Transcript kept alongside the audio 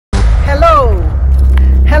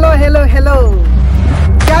Hello.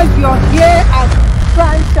 Guys, we are here at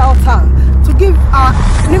Prime Shelter to give our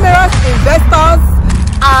numerous investors,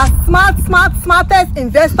 our smartest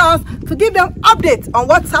investors, to give them updates on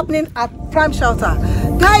what's happening at Prime Shelter.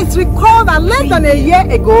 Guys, recall that less than a year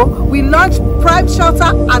ago, we launched Prime Shelter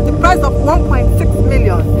at the price of 1.6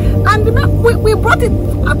 million. And we brought it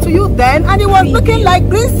to you then, and it was looking like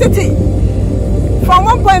Green City. From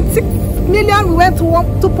 1.6 million, we went to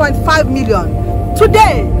 2.5 million.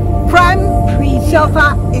 Today, Prime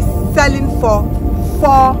Shelter is selling for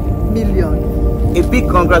 4 million. A big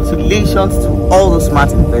congratulations to all the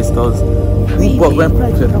smart investors who bought when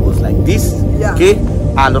Prime Shelter was like this. Yeah. Okay,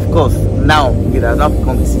 and of course now it has now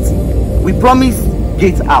become a city. We promise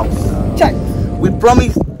gatehouse. Check. We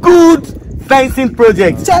promise good fencing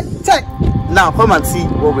projects. Check. Now come and see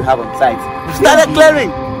what we have on site. We started clearing.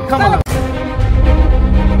 Come on.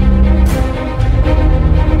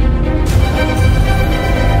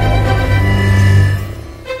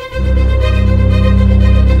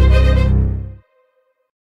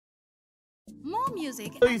 More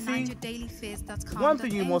music So at you see, NigerDailyFace.com. one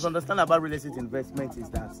thing you must understand about real estate investment is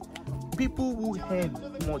that people who earn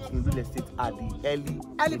much in real estate are the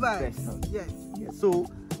early birds. investors. Yes. Yes. So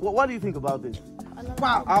what do you think about this?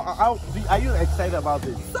 Wow. Are you excited about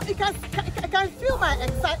this? So you can feel my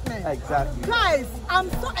excitement. Exactly. Guys, I'm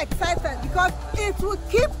so excited because it will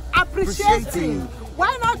keep appreciating.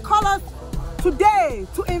 Why not call us today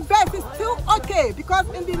to invest? It's still okay because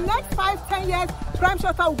in the next 5-10 years, Prime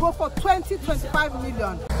Shelter will go for 20-25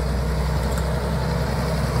 million.